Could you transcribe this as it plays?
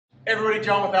Hey everybody,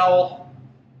 John with Owl.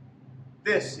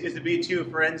 This is the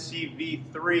B2 for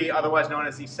NCV3, otherwise known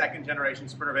as the second generation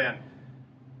sprinter van.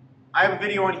 I have a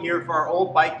video on here for our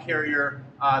old bike carrier.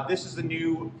 This is the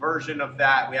new version of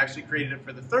that. We actually created it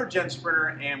for the third gen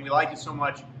sprinter and we liked it so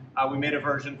much we made a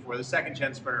version for the second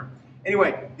gen sprinter.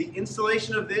 Anyway, the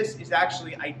installation of this is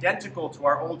actually identical to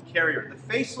our old carrier. The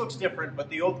face looks different,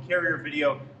 but the old carrier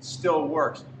video still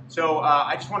works. So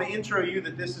I just want to intro you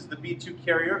that this is the B2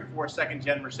 carrier for second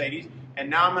gen Mercedes, and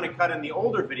now I'm going to cut in the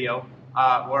older video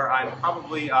where I'm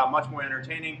probably much more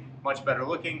entertaining, much better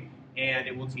looking, and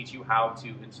it will teach you how to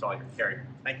install your carrier.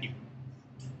 Thank you.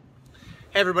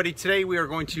 Hey everybody, today we are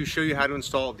going to show you how to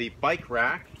install the bike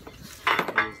rack.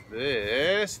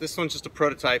 This one's just a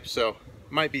prototype, so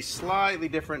might be slightly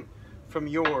different from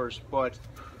yours, but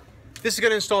this is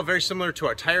going to install very similar to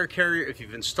our tire carrier. If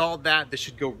you've installed that, this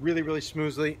should go really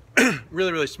smoothly.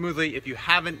 really smoothly. If you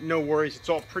haven't, no worries, it's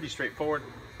all pretty straightforward.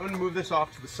 I'm going to move this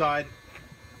off to the side.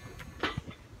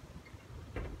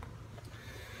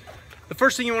 The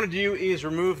first thing you want to do is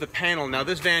remove the panel. Now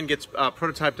this van gets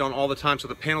prototyped on all the time, so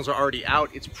the panels are already out.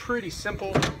 It's pretty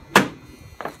simple.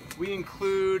 We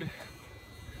include,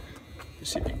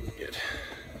 let's see if you can get,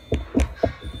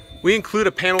 we include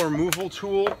a panel removal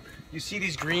tool. You see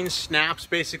these green snaps,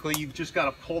 basically you've just got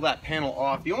to pull that panel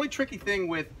off. The only tricky thing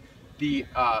with the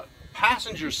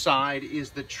passenger side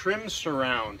is the trim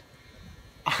surround.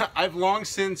 I've long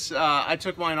since, I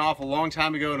took mine off a long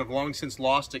time ago and I've long since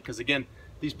lost it because again,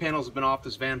 these panels have been off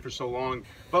this van for so long.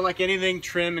 But like anything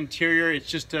trim interior, it's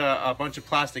just a bunch of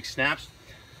plastic snaps.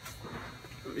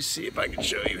 Let me see if I can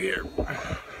show you here.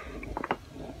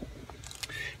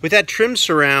 With that trim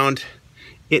surround,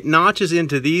 it notches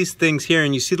into these things here,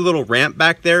 and you see the little ramp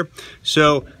back there.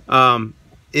 So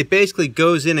it basically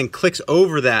goes in and clicks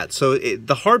over that. So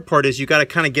the hard part is you got to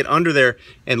kind of get under there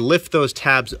and lift those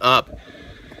tabs up.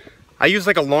 I use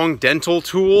like a long dental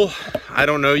tool. I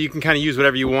don't know, you can kind of use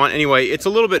whatever you want. Anyway, it's a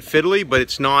little bit fiddly, but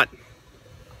it's not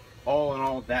all in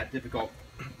all that difficult.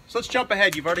 So let's jump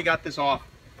ahead. You've already got this off.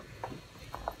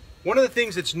 One of the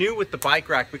things that's new with the bike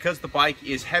rack, because the bike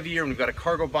is heavier and we've got a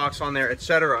cargo box on there,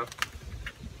 etc.,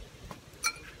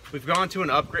 we've gone to an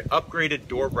upgraded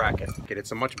door bracket.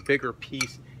 It's a much bigger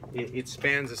piece. It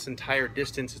spans this entire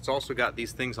distance. It's also got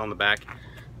these things on the back,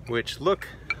 which look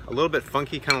a little bit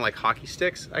funky, kind of like hockey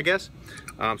sticks, I guess.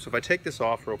 So if I take this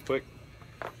off real quick,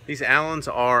 these Allens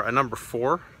are a number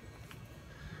 4.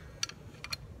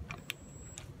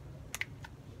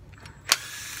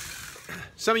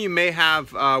 Some of you may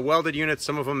have welded units,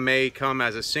 some of them may come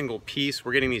as a single piece.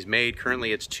 We're getting these made.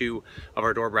 Currently it's 2 of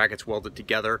our door brackets welded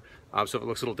together. So if it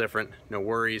looks a little different, no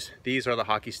worries. These are the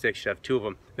hockey sticks, you have 2 of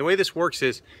them. The way this works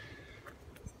is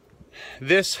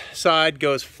this side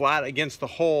goes flat against the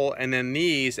hole and then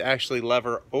these actually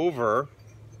lever over.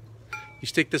 You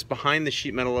stick this behind the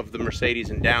sheet metal of the Mercedes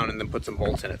and down and then put some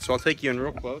bolts in it. So I'll take you in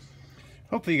real close.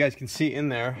 Hopefully you guys can see in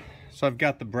there. So I've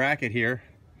got the bracket here.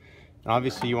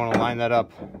 Obviously you want to line that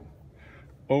up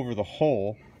over the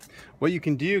hole. What you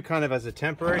can do kind of as a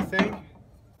temporary thing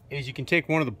is you can take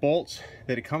one of the bolts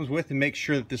that it comes with and make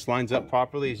sure that this lines up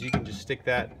properly. Is you can just stick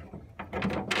that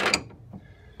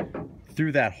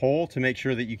through that hole to make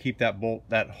sure that you keep that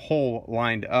hole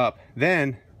lined up.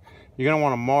 Then you're going to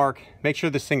want to make sure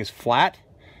this thing is flat,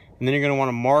 and then you're going to want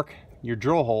to mark your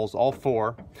drill holes, all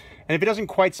 4. And if it doesn't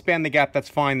quite span the gap, that's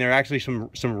fine. There are actually some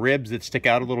ribs that stick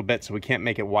out a little bit, so we can't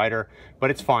make it wider, but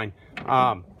it's fine.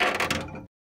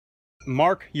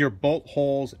 Mark your bolt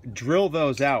holes, drill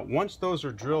those out. Once those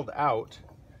are drilled out,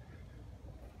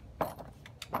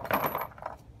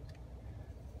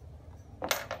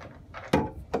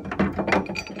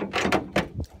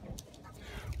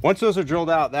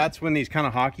 that's when these kind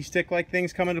of hockey stick like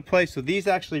things come into play. So these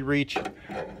actually reach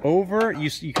over.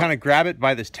 You kind of grab it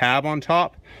by this tab on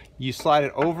top. You slide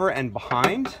it over and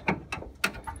behind.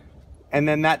 And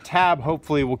then that tab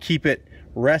hopefully will keep it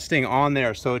resting on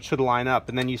there, so it should line up.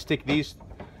 And then you stick these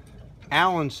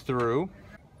Allens through.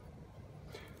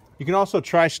 You can also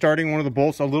try starting one of the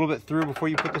bolts a little bit through before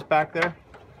you put this back there.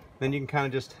 Then you can kind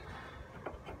of just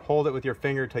hold it with your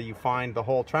finger till you find the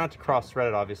hole. Try not to cross thread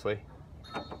it, obviously.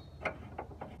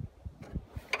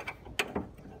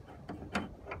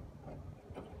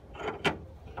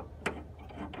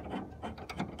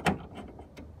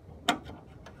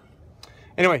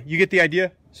 Anyway, you get the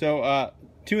idea. So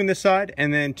 2 in this side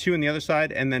and then 2 in the other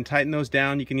side, and then tighten those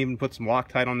down. You can even put some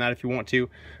Loctite on that if you want to.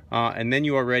 And then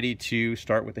you are ready to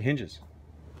start with the hinges.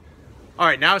 All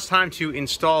right, now it's time to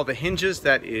install the hinges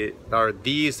that are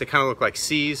these. They kind of look like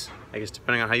C's. I guess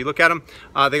depending on how you look at them.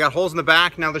 They got holes in the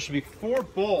back. Now there should be 4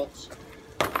 bolts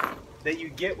that you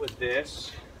get with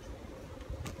this.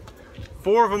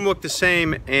 4 of them look the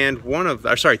same, and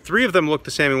three of them look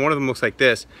the same, and one of them looks like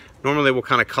this. Normally we'll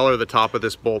kind of color the top of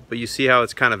this bolt, but you see how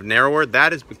it's kind of narrower?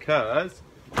 That is because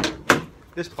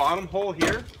this bottom hole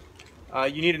here,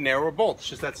 you need a narrower bolt. It's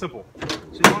just that simple.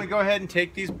 So you want to go ahead and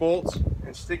take these bolts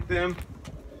and stick them.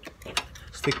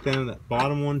 That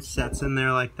bottom one sets in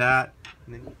there like that.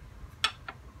 And then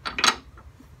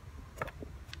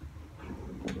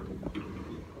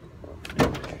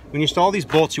when you install these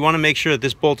bolts, you want to make sure that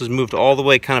this bolt is moved all the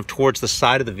way kind of towards the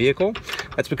side of the vehicle.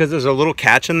 That's because there's a little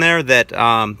catch in there that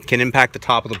can impact the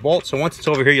top of the bolt. So once it's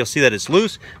over here, you'll see that it's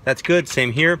loose. That's good.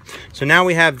 Same here. So now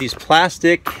we have these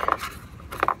plastic.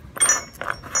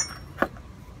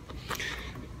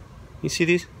 You see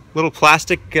these little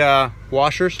plastic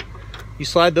washers? You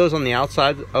slide those on the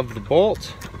outside of the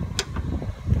bolt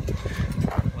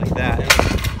like that.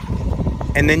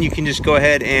 And then you can just go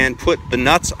ahead and put the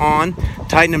nuts on,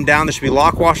 tighten them down. There should be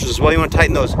lock washers as well. You want to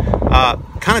tighten those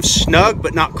kind of snug,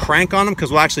 but not crank on them, because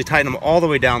we'll actually tighten them all the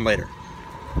way down later.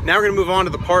 Now we're going to move on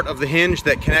to the part of the hinge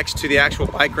that connects to the actual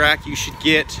bike rack. You should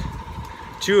get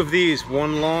 2 of these,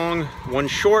 one long, one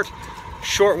short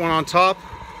one on top,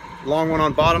 long one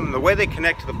on bottom. And the way they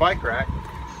connect to the bike rack,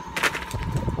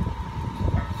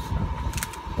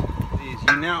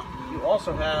 you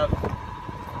also have,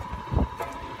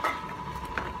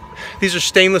 these are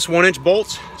stainless 1-inch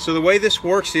bolts. So the way this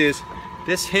works is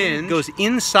this hinge goes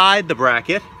inside the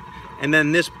bracket, and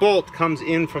then this bolt comes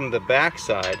in from the back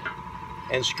side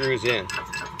and screws in.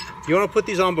 You want to put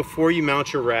these on before you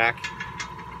mount your rack.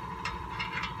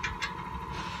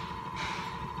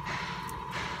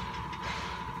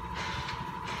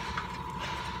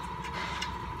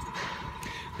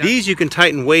 These you can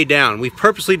tighten way down. We've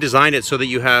purposely designed it so that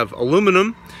you have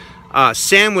aluminum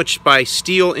sandwiched by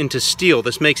steel into steel.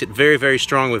 This makes it very, very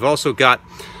strong. We've also got,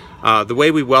 the way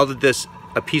we welded this,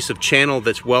 a piece of channel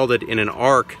that's welded in an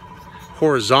arc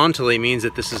horizontally means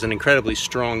that this is an incredibly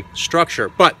strong structure.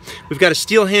 But we've got a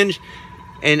steel hinge,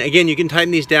 and again, you can tighten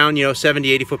these down,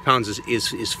 70, 80 foot-pounds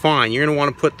is fine. You're gonna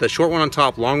wanna put the short one on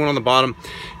top, long one on the bottom,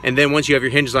 and then once you have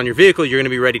your hinges on your vehicle, you're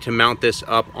gonna be ready to mount this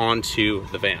up onto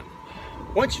the van.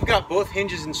 Once you've got both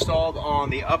hinges installed on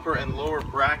the upper and lower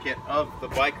bracket of the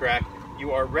bike rack,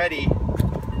 you are ready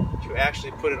to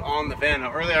actually put it on the van.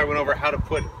 Now, earlier I went over how to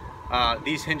put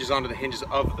these hinges onto the hinges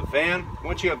of the van.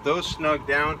 Once you have those snugged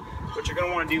down, what you're going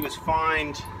to want to do is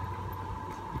find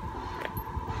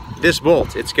this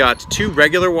bolt. It's got 2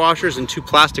 regular washers and 2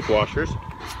 plastic washers.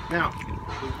 Now,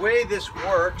 the way this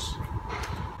works,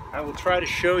 I will try to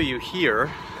show you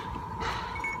here.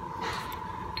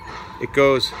 It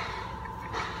goes,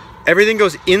 everything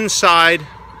goes inside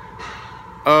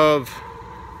of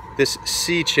this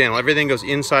C channel. Everything goes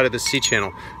inside of the C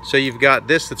channel. So you've got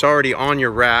this that's already on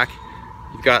your rack.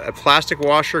 You've got a plastic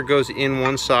washer goes in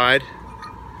one side,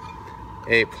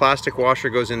 a plastic washer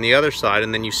goes in the other side,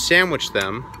 and then you sandwich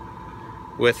them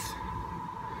with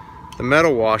the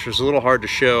metal washer. It's a little hard to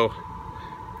show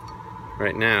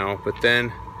right now, but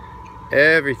then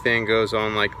everything goes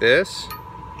on like this.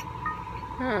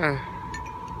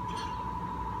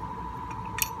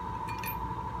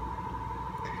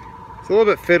 It's a little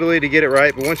bit fiddly to get it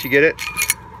right, but once you get it.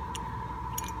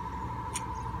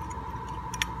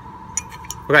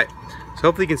 Okay, so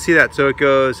hopefully you can see that. So it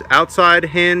goes outside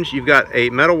hinge, you've got a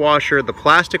metal washer, the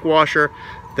plastic washer,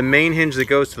 the main hinge that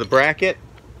goes to the bracket,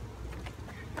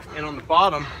 and on the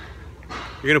bottom,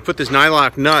 you're gonna put this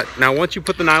nylock nut. Now once you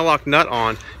put the nylock nut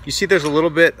on, you see there's a little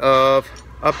bit of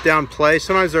up-down play.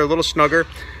 Sometimes they're a little snugger.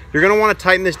 You're going to want to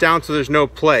tighten this down so there's no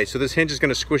play. So this hinge is going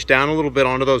to squish down a little bit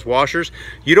onto those washers.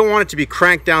 You don't want it to be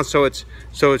cranked down so it's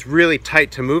really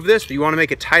tight to move this, but you want to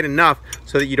make it tight enough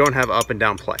so that you don't have up and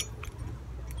down play.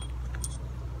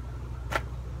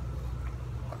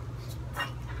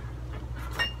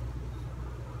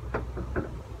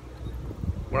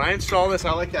 When I install this,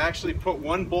 I like to actually put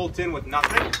 1 bolt in with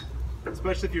nothing,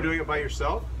 especially if you're doing it by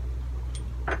yourself.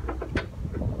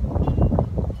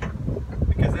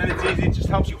 Because then it's easy, it just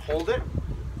helps you hold it.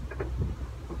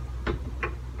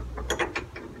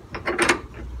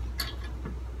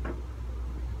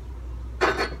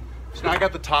 So now I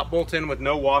got the top bolt in with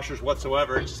no washers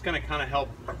whatsoever. It's just going to kind of help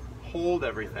hold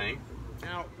everything.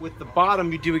 Now with the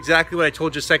bottom, you do exactly what I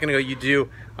told you a second ago. You do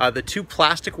the 2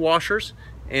 plastic washers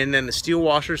and then the steel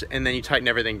washers, and then you tighten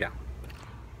everything down.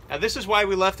 Now this is why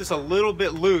we left this a little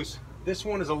bit loose. This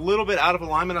one is a little bit out of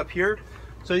alignment up here,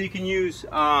 so you can use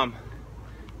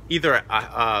either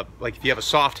like if you have a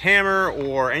soft hammer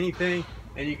or anything,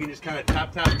 and you can just kind of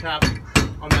tap, tap, tap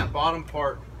on that bottom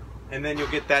part, and then you'll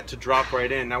get that to drop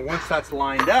right in. Now once that's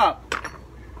lined up,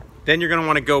 then you're going to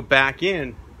want to go back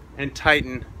in and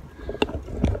tighten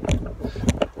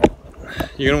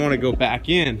you're gonna wanna go back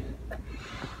in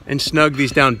and snug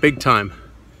these down big time.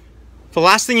 The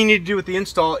last thing you need to do with the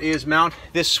install is mount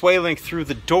this sway link through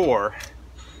the door.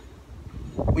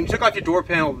 When you took off your door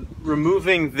panel,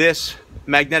 removing this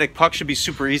magnetic puck should be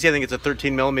super easy. I think it's a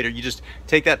 13mm. You just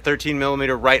take that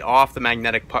 13mm right off the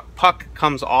magnetic puck. Puck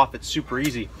comes off, it's super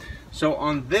easy. So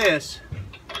on this,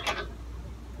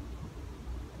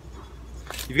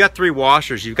 you've got 3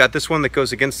 washers. You've got this one that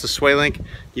goes against the sway link.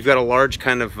 You've got a large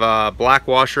kind of black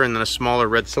washer and then a smaller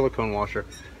red silicone washer.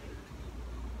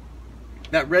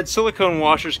 That red silicone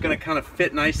washer is going to kind of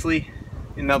fit nicely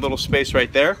in that little space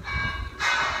right there.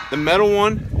 The metal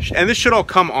one, and this should all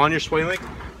come on your sway link,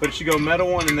 but it should go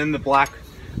metal one, and then the black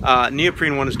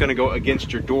neoprene one is going to go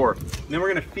against your door. And then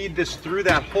we're going to feed this through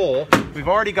that hole. We've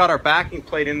already got our backing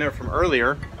plate in there from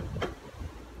earlier.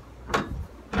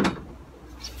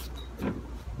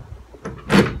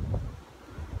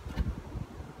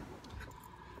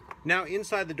 Now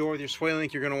inside the door with your sway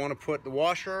link, you're going to want to put the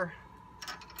washer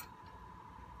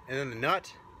and then the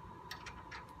nut.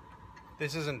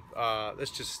 This isn't,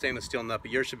 this is just a stainless steel nut, but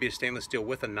yours should be a stainless steel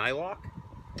with a nylock.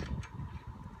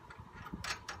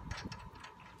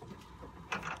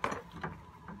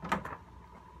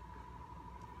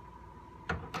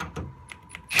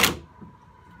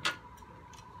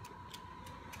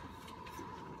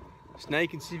 So now you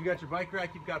can see you've got your bike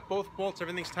rack, you've got both bolts,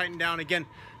 everything's tightened down. Again,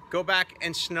 go back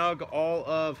and snug all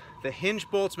of the hinge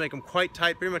bolts, make them quite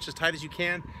tight, pretty much as tight as you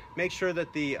can. Make sure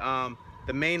that the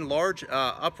main large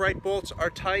upright bolts are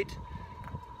tight.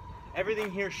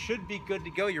 Everything here should be good to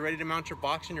go. You're ready to mount your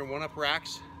box and your one-up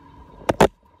racks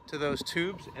to those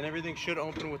tubes, and everything should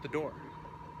open with the door.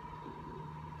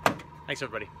 Thanks,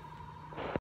 everybody.